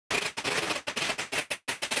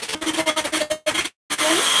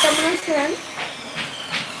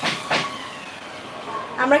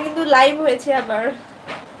আমরা কিন্তু লাইভ হয়েছে আবার।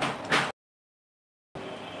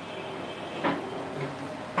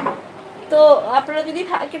 তো আপনারা যদি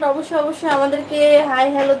থাকেন অবশ্যই আমাদেরকে হাই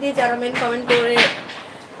হ্যালো দিয়ে জানাবেন কমেন্ট করে,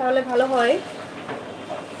 তাহলে ভালো হয়।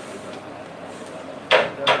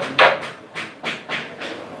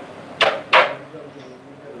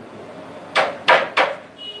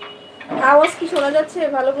 আওয়াজ কি শোনা যাচ্ছে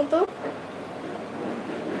ভালো মতো?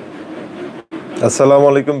 আসসালামু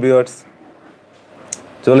আলাইকুম ভিউয়ার্স,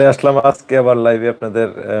 চলে আসলাম আজকে আবার লাইভে আপনাদের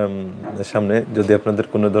সামনে। যদি আপনাদের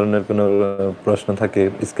কোনো ধরনের কোনো প্রশ্ন থাকে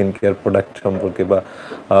স্কিন কেয়ার প্রোডাক্ট সম্পর্কে বা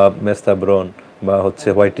মেস্তাব্রন বা হচ্ছে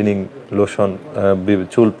হোয়াইটেনিং লোশন,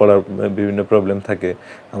 চুল পড়ার বিভিন্ন প্রবলেম থাকে,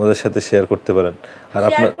 আমাদের সাথে শেয়ার করতে পারেন। আর শেয়ার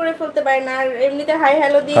আপনার করে ফেলতে পারেন, আর এমনিতে হাই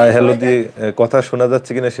হ্যালো দিয়ে হাই হ্যালো সবাই দিয়ে কথা শোনা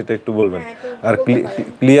যাচ্ছে কিনা সেটা একটু বলবেন। হ্যাঁ একটু আর বলতে পারেন।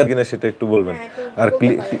 ক্লিয়ার কিনা সেটা একটু বলবেন। হ্যাঁ একটু আর বলতে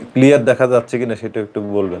পারেন। ক্লিয়ার দেখা যাচ্ছে কিনা সেটা একটু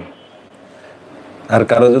বলবেন। আর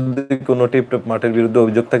কারো যদি কোনো টিপটপ মাঠের বিরুদ্ধে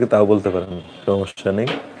অভিযোগ থাকে তাও বলতে পারেন, সমস্যা নেই।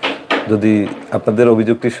 যদি আপনাদের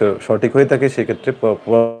অভিযোগটি সঠিক হয়ে থাকে সেক্ষেত্রে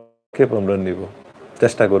পদক্ষেপ আমরা নিব,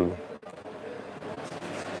 চেষ্টা করব।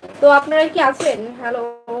 তো আপনারা কি আছেন? Hello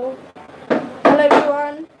hello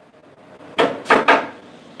everyone.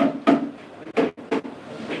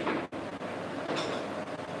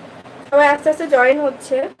 সবাই আস্তে আস্তে জয়েন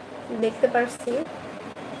হচ্ছে, দেখতে পারছি।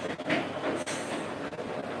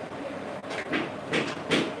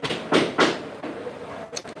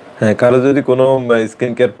 হ্যাঁ, কারো যদি কোনো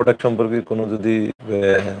স্কিন কেয়ার প্রোডাক্ট সম্পর্কে কোনো যদি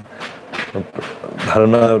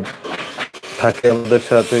ধারণা থাকে আমাদের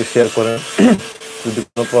সাথে শেয়ার করেন। যদি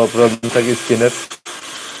কোনো প্রবলেম থাকে স্কিনের,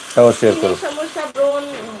 তাও শেয়ার করুন। সমস্যা, ব্রণ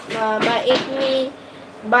বা একনি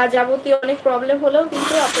বা যাবতীয় অনেক প্রবলেম হলেও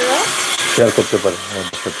কিন্তু আপনারা শেয়ার করতে পারেন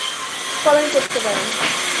আমাদের সাথে, কমেন্ট করতে পারেন।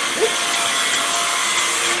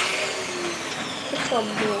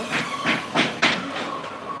 শব্দ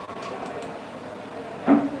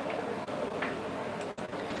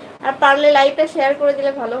আর পারলে লাইভটা শেয়ার করে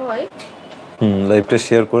দিলে ভালো হয়। লাইভটা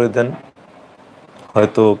শেয়ার করে দেন,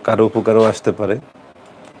 হয়তো কারো উপকারও আসতে পারে।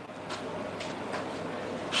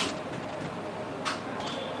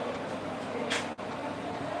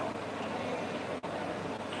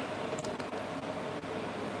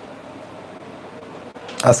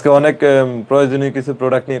 আজকে অনেক প্রয়োজনীয় কিছু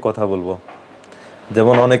প্রোডাক্ট নিয়ে কথা বলবো।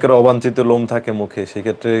 যেমন অনেকের অবাঞ্ছিত লোম থাকে মুখে,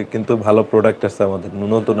 সেক্ষেত্রে কিন্তু ভালো প্রোডাক্ট আছে আমাদের,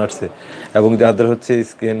 নতুন আসছে। এবং যাদের হচ্ছে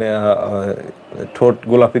স্কিনে ঠোঁট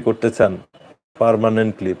গোলাপি করতে চান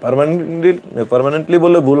পার্মানেন্টলি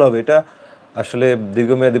বললে ভুল হবে, এটা আসলে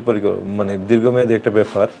দীর্ঘমেয়াদী মানে দীর্ঘমেয়াদী একটা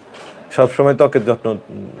ব্যাপার। সবসময় ত্বকের যত্ন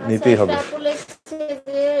নিতেই হবে।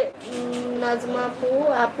 নাজমা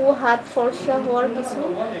আপু হাত ফর্সা হওয়ার কিছু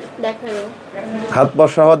দেখালো। হাত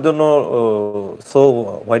ফর্সা হওয়ার জন্য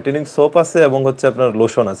হোয়াইটেনিং সোপ আছে এবং হচ্ছে আপনার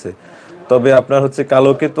লোশন আছে। তবে আপনার হচ্ছে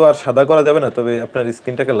কালোকে তো আর সাদা করা যাবে না, তবে আপনার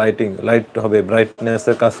স্কিনটাকে লাইট হবে,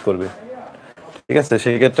 ব্রাইটনেসের কাজ করবে। ঠিক আছে,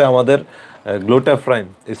 সেই ক্ষেত্রে আমাদের গ্লুটাফ্রাইন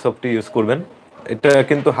এই সোপটি ইউজ করবেন। এটা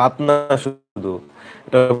কিন্তু হাত না, শুধু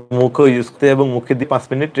এটা মুখও ইউজ করতে এবং মুখে দিয়ে 5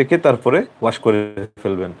 মিনিট রেখে তারপরে ওয়াশ করে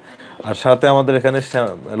ফেলবেন। আর সাথে আমাদের এখানে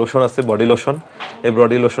লোশন আছে, বডি লোশন। এই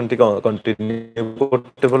বডি লোশনটি কন্টিনিউ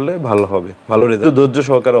করতে পারলে ভালো হবে, ভালো রেজাল্ট, ধৈর্য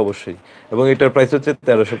সহকারে অবশ্যই। এবং এটার প্রাইস হচ্ছে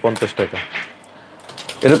 1350 টাকা।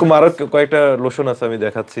 এরকম আরো কয়েকটা লোশন আছে, আমি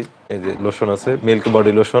দেখাচ্ছি। এই যে লোশন আছে, মিল্ক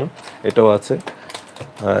বডি লোশন, এটাও আছে।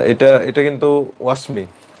 এটা এটা কিন্তু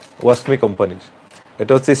ওয়াসমি কোম্পানির।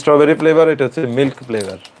 এটা হচ্ছে স্ট্রবেরি ফ্লেভার, এটা হচ্ছে মিল্ক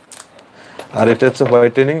ফ্লেভার। আর এটা হচ্ছে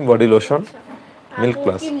হোয়াইটেনিং বডি লোশন মিল্ক আপু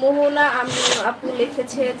প্লাস। কি মোহনা আপু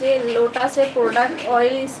লিখেছে যে লোটাসের প্রোডাক্ট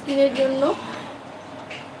অয়েল স্কিনের জন্য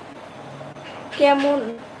কেমন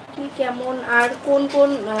কেমন আর কোন কোন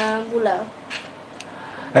গুলা?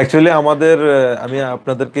 অ্যাকচুয়ালি আমাদের আমি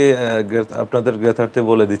আপনাদের গ্রেথার্থে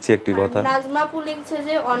বলে দিচ্ছি একটি কথা। নাজমা আপু লিখছে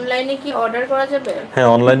যে অনলাইনে কি অর্ডার করা যাবে? হ্যাঁ,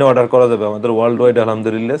 অনলাইনে অর্ডার করা যাবে, আমাদের ওয়ার্ল্ড ওয়াইড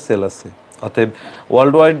আলহামদুলিল্লাহ সেল আছে। অতএব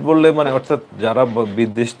ওয়ার্ল্ড ওয়াইড বললে মানে অর্থাৎ যারা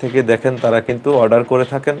বিদেশ থেকে দেখেন তারা কিন্তু অর্ডার করে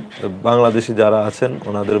থাকেন, বাংলাদেশি যারা আছেন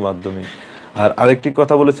ওনাদের মাধ্যমে। আর আরেকটি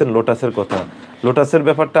কথা বলেছেন লোটাসের কথা। লোটাসের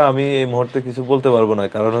ব্যাপারটা আমি এই মুহূর্তে কিছু বলতে পারবো না,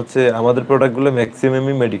 কারণ হচ্ছে আমাদের প্রোডাক্টগুলো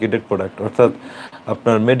ম্যাক্সিমামই মেডিকেটেড প্রোডাক্ট, অর্থাৎ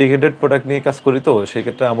আপনার মেডিকেটেড প্রোডাক্ট নিয়ে কাজ করি, তো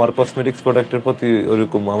সেক্ষেত্রে আমার কসমেটিক্স প্রোডাক্টের প্রতি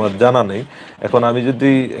ওইরকম আমার জানা নেই। এখন আমি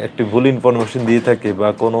যদি একটি ভুল ইনফরমেশন দিয়ে থাকি বা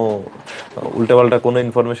কোনো উল্টাপাল্টা কোনো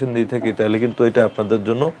ইনফরমেশন দিয়ে থাকি, তাহলে কিন্তু এটা আপনাদের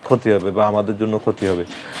জন্য ক্ষতি হবে বা আমাদের জন্য ক্ষতি হবে।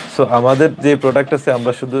 সো আমাদের যে প্রোডাক্ট আছে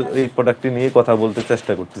আমরা শুধু এই প্রোডাক্টটি নিয়ে কথা বলতে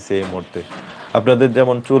চেষ্টা করতেছি এই মুহূর্তে। আপনাদের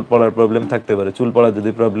যেমন চুল পড়ার প্রবলেম থাকতে পারে, চুল পড়ার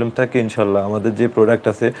যদি প্রবলেম থাকে, ইনশাল্লাহ আমাদের যে প্রোডাক্ট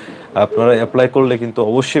আছে আপনারা অ্যাপ্লাই করলে কিন্তু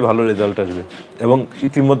অবশ্যই ভালো রেজাল্ট আসবে। এবং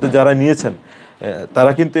ইতিমধ্যে যারা নিয়েছেন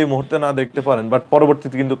তারা কিন্তু এই মুহূর্তে না দেখতে পারেন, বাট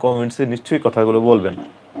পরবর্তীতে কিন্তু কমেন্টসে নিশ্চয়ই কথাগুলো বলবেন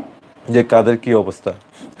যে কাদের কি অবস্থা।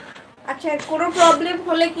 আচ্ছা, কোনো প্রবলেম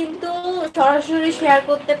হলে কিন্তু সরাসরি শেয়ার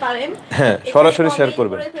করতে পারেন, হ্যাঁ এখানে সরাসরি শেয়ার কমেন্ট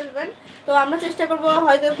করবেন। করে ফেলবেন। তো আমরা চেষ্টা করব,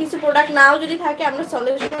 হয়তো কিছু প্রোডাক্ট নাও যদি থাকে আমরা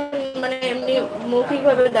সলিউশন মানে এমনি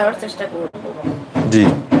মৌখিকভাবে দেওয়ার চেষ্টা করব। জি,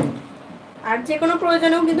 আর যে কোনো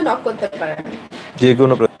প্রয়োজনেও কিন্তু নক করতে পারেন। যে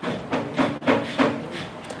কোনো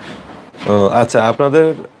আচ্ছা, আপনাদের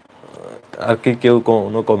আর কি কেউ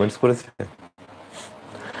কোনো কমেন্টস করেছে?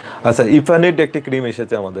 আচ্ছা, ইফানিড একটি ক্রিম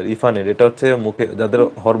এসেছে আমাদের। ইফানিড এটা হচ্ছে মুখে যাদের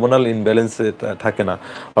হরমোনাল ইনব্যালেন্স থাকে না,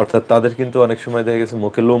 অর্থাৎ তাদের কিন্তু অনেক সময় দেখা গেছে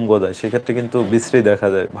মুখে লোম গজায়, সেক্ষেত্রে কিন্তু বিশ্রী দেখা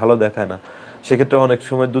যায়, ভালো দেখায় না। সেক্ষেত্রে অনেক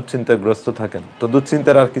সময় দুশ্চিন্তাগ্রস্ত থাকেন, তো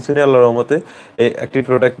দুশ্চিন্তার আর কিছু নেই আল্লাহর রহমতে। এই একটি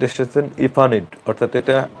প্রোডাক্ট এসেছেন ইফানিড, অর্থাৎ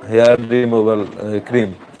এটা হেয়ার রিমুভাল ক্রিম।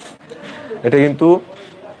 এটা কিন্তু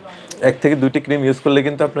 1 থেকে 2টি ক্রিম ইউজ করলে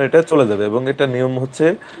কিন্তু আপনার এটা চলে যাবে, এবং এটা নিয়ম হচ্ছে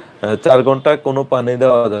 4 ঘন্টা কোনো পানি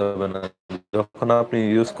দেওয়া যাবে না। যখন আপনি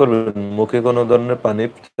ইউজ করবেন মুখে কোনো ধরনের পানি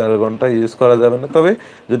 4 ঘন্টা ইউজ করা যাবে না। তবে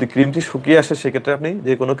যদি ক্রিমটি শুকিয়ে আসে সেক্ষেত্রে আপনি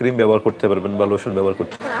যে কোনো ক্রিম ব্যবহার করতে পারবেন বা লোশন ব্যবহার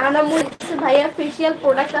করতে পারবেন। আনামুল ভাইয়া ফেশিয়াল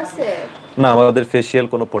প্রোডাক্ট আছে? না, আমাদের ফেসিয়াল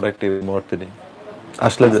কোনো প্রোডাক্ট এই মুহূর্তে নেই,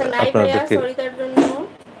 আসলে আচ্ছা নাই ভাইয়া, আপনাদেরকে। সরি তার জন্য।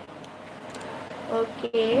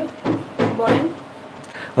 ওকে, বলেন।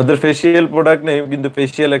 আমাদের ফেসিয়াল প্রোডাক্ট নেই, কিন্তু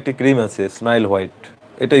ফেসিয়াল একটি ক্রিম আছে স্মাইল হোয়াইট,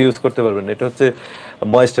 এটা ইউজ করতে পারবেন। এটা হচ্ছে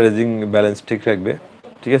ময়েশ্চারাইজিং ব্যালেন্স ঠিক রাখবে,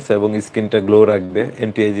 ঠিক আছে, এবং স্কিনটা গ্লো রাখবে,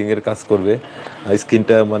 অ্যান্টি এজিং এর কাজ করবে।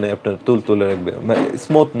 স্কিনটা মানে আপনার তুলতুলে রাখবে, মানে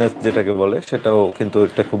স্মুথনেস যেটাকে বলে সেটাও কিন্তু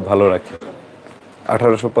এটা খুব ভালো রাখে।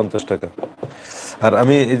 1850 টাকা। আর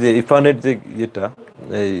আমি এই যে ইফানের যে ইয়েটা,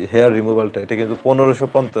 এই হেয়ার রিমুভালটা, এটা কিন্তু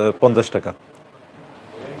 1550 টাকা।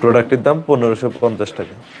 প্রোডাক্টের দাম 1550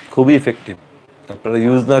 টাকা। খুবই ইফেক্টিভ, আপনারা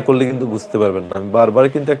ইউজ না করলে কিন্তু বুঝতে পারবেন না। আমি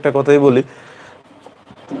বারবার কিন্তু একটা কথাই বলি,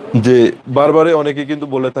 যে বারবারই অনেকে কিন্তু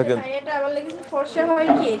বলে থাকেন। ভাই এটা আমার লেগেছে ফর্সা হয়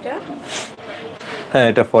কি এটা? হ্যাঁ,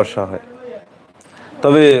 এটা ফর্সা হয়,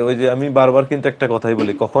 তবে ওই যে আমি বারবার কিন্তু একটা কথাই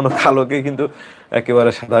বলি, কখনো কালোকে কিন্তু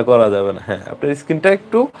একেবারে সাদা করা যাবে না। হ্যাঁ, আপনার স্কিনটা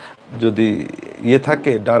একটু যদি ইয়ে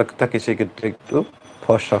থাকে, ডার্ক থাকে, সেক্ষেত্রে একটু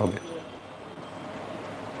ফর্সা হবে।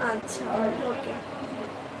 আচ্ছা, ওকে।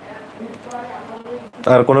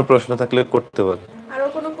 আর কোনো প্রশ্ন থাকলে করতে পারেন। আরো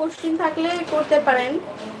কোনো কোশ্চেন থাকলে করতে পারেন,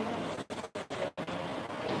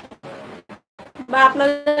 বা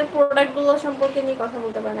আপনাদের প্রোডাক্ট গুলো সম্পর্কে নিয়ে কথা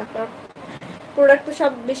বলতে পারেন। আপনার প্রোডাক্ট তো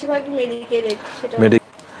সব বেশিরভাগই মেডিকেল, সেটা।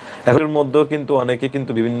 এর মধ্যেও কিন্তু অনেকে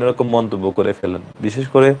কিন্তু বিভিন্ন রকম মন্তব্য করে ফেলেন, বিশেষ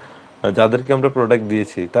করে যাদেরকে আমরা প্রোডাক্ট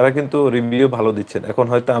দিয়েছি তারা কিন্তু রিভিউ ভালো দিচ্ছেন। এখন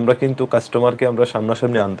হয়তো আমরা কিন্তু কাস্টমারকে আমরা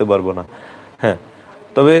সামনাসামনি আনতে পারবো না, হ্যাঁ,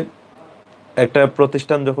 তবে একটা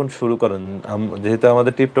প্রতিষ্ঠান যখন শুরু করেন, যেহেতু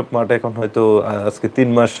আমাদের টিপটপ মার্ট এখন হয়তো আজকে 3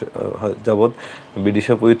 মাস যাবত বিডি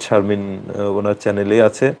শপ উইথ শারমিন ওনার চ্যানেলে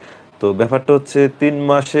আছে। তো ব্যাপারটা হচ্ছে 3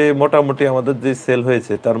 মাসে মোটামুটি আমাদের যে সেল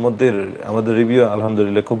হয়েছে তার মধ্যে আমাদের রিভিউ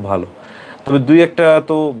আলহামদুলিল্লাহ খুব ভালো। তবে দুই একটা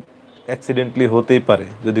তো অ্যাক্সিডেন্টলি হতেই পারে,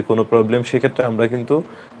 যদি কোনো প্রবলেম, সেক্ষেত্রে আমরা কিন্তু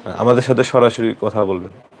আমাদের সাথে সরাসরি কথা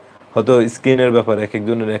বলবেন। হয়তো স্কিনের ব্যাপারে এক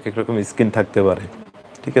একজনের এক এক রকম স্কিন থাকতে পারে,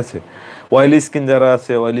 ঠিক আছে। অয়েলি স্কিন যারা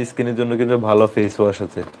আছে, অয়েলি স্কিনের জন্য কিন্তু ভালো ফেস ওয়াশ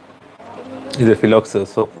আছে, এই যে ফিলক্স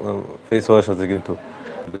ফেস ওয়াশ আছে, কিন্তু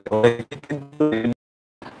অনেকে কিন্তু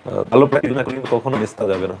ভালো প্র্যাকটিস না করলে কখনো মেস্তা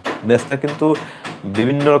যাবে না। মেস্তা কিন্তু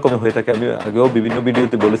বিভিন্ন রকমের হয়ে থাকে, আমি আগেও বিভিন্ন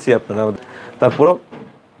ভিডিওতে বলেছি আপনারা। তারপরও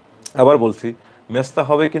আবার বলছি, মেস্তা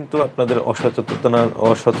হবে কিন্তু আপনাদের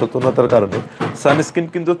অসচেতনতার কারণে। সানস্ক্রিন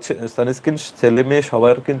কিন্তু সানস্ক্রিন ছেলে মেয়ে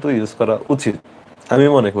সবার কিন্তু ইউজ করা উচিত, আমি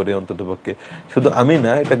মনে করি অন্তত পক্ষে। শুধু আমি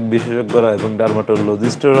না, এটা বিশেষজ্ঞরা এবং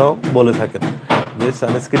ডার্মাটোলজিস্টরাও বলে থাকেন যে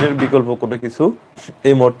সানস্ক্রিনের বিকল্প কোনো কিছু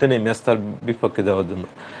এই মুহূর্তে নেই মেস্তার বিপক্ষে যাওয়ার জন্য।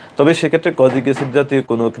 তবে সেক্ষেত্রে কজিক অ্যাসিড জাতীয়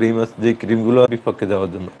কোনো ক্রিম আছে, যে ক্রিমগুলো বিপক্ষে যাওয়ার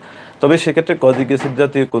জন্য। তবে সেক্ষেত্রে কজিক অ্যাসিড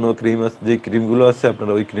জাতীয় কোনো ক্রিম আছে, যে ক্রিমগুলো আছে,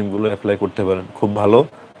 আপনারা ওই ক্রিমগুলো অ্যাপ্লাই করতে পারেন, খুব ভালো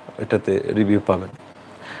এটাতে রিভিউ পাবেন।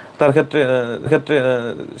 তার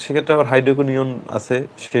সেক্ষেত্রে আবার হাইড্রোকুনিয়ন আছে,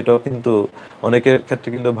 সেটাও কিন্তু অনেকের ক্ষেত্রে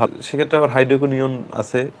কিন্তু ভালো। সেক্ষেত্রে আবার হাইড্রোকুনিয়ন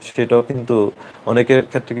আছে, সেটাও কিন্তু অনেকের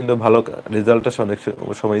ক্ষেত্রে কিন্তু ভালো রেজাল্ট আসে, অনেক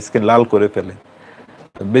সময় স্কিন লাল করে ফেলে।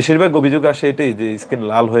 বেশিরভাগ অভিযোগ আসে এটাই, যে স্কিন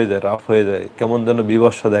লাল হয়ে যায়, রাফ হয়ে যায়, কেমন যেন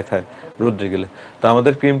বিবস্ত্র দেখায় রোদ্রে গেলে। তো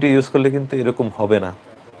আমাদের ক্রিমটি ইউজ করলে কিন্তু এরকম হবে না।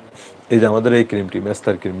 এই যে আমাদের এই ক্রিমটি,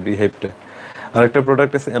 মেস্তার ক্রিম রিহাইপটা। আরেকটা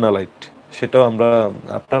প্রোডাক্ট আছে এনালাইট, সেটাও আমরা,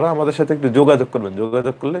 আপনারা আমাদের সাথে একটু যোগাযোগ করবেন,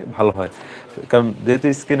 যোগাযোগ করলে ভালো হয়। কারণ যেহেতু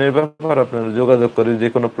স্কিনের ব্যাপার, আপনারা যোগাযোগ করে যে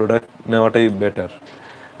কোনো প্রোডাক্ট নেওয়াটাই বেটার।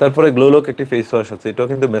 তারপরে গ্লোলক একটি ফেস ওয়াশ আছে, এটাও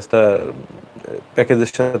কিন্তু মেস্তা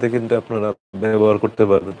প্যাকেজের সাথে কিন্তু আপনারা ব্যবহার করতে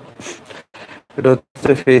পারবেন। এটা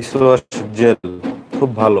হচ্ছে ফেস ওয়াশ জেল, খুব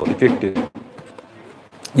ভালো ইফেক্টিভ।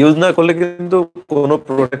 ইউজ না করলে কিন্তু কোনো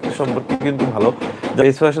প্রোডাক্ট সম্পর্কে কিন্তু ভালো।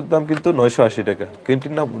 ফেস ওয়াশের দাম কিন্তু 980 টাকা,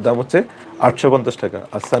 ক্রিমটির দাম হচ্ছে 850 টাকা,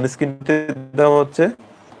 আর সানস্ক্রিনের দাম হচ্ছে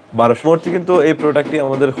 1200। কিন্তু এই প্রোডাক্টটি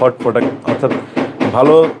আমাদের হট প্রোডাক্ট, অর্থাৎ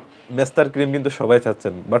ভালো মেস্তার ক্রিম কিন্তু সবাই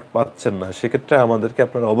চাচ্ছেন বাট পাচ্ছেন না, সেক্ষেত্রে আমাদেরকে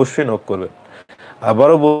আপনারা অবশ্যই নক করবেন।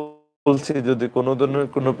 আবারও বলছি, যদি কোনো ধরনের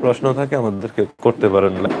কোনো প্রশ্ন থাকে আমাদেরকে করতে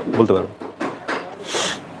পারেন, বলতে পারেন।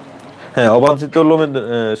 হ্যাঁ, অবাঞ্ছিত লোমের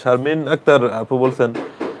শারমিন আক্তার আপু বলছেন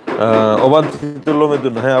অবাঞ্ছিত লোমের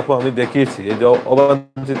জন্য, হ্যাঁ আপু আমি দেখিয়েছি, এই যে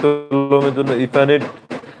অবাঞ্ছিত লোমের জন্য ইফানিট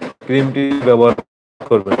ক্রিমটি ব্যবহার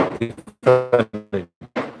করবেন। ইফানিট,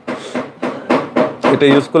 এটা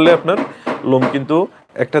ইউজ করলে আপনার লোম কিন্তু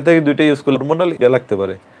একটা থেকে দুইটা ইউজ করলে হরমোনাল লাগতে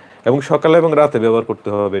পারে, এবং সকালে এবং রাতে ব্যবহার করতে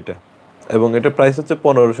হবে এটা। এবং এটা প্রাইস হচ্ছে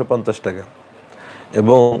 1550 টাকা।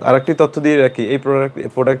 এবং আরেকটি তথ্য দিয়ে রাখি, এই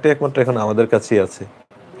প্রোডাক্টটি একমাত্র এখন আমাদের কাছেই আছে।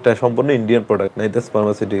 এটা সম্পূর্ণ ইন্ডিয়ান প্রোডাক্ট, নাইদাস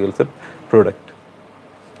ফার্মাসিউটিক্যালস এর প্রোডাক্ট।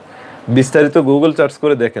 বিস্তারিত গুগল সার্চ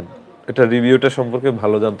করে দেখেন, এটা রিভিউটা সম্পর্কে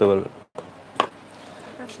ভালো জানতে পারবেন।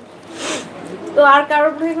 আচ্ছা। তো আর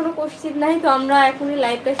কারোর মধ্যে কোনো কোশ্চিন নাই, তো আমরা এখনই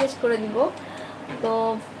লাইভটা শেষ করে দিব। তো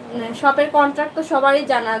শপের কন্ট্রাক্ট তো সবারই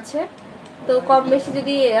জানা আছে, তো কম বেশি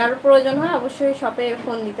যদি আরো প্রয়োজন হয় অবশ্যই শপে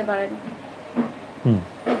ফোন দিতে পারেন।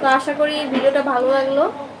 তো আশা করি ভিডিওটা ভালো লাগলো।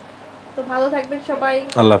 তো ভালো থাকবেন সবাই।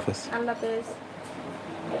 আল্লাহ হাফেজ। আল্লাহ হাফেজ।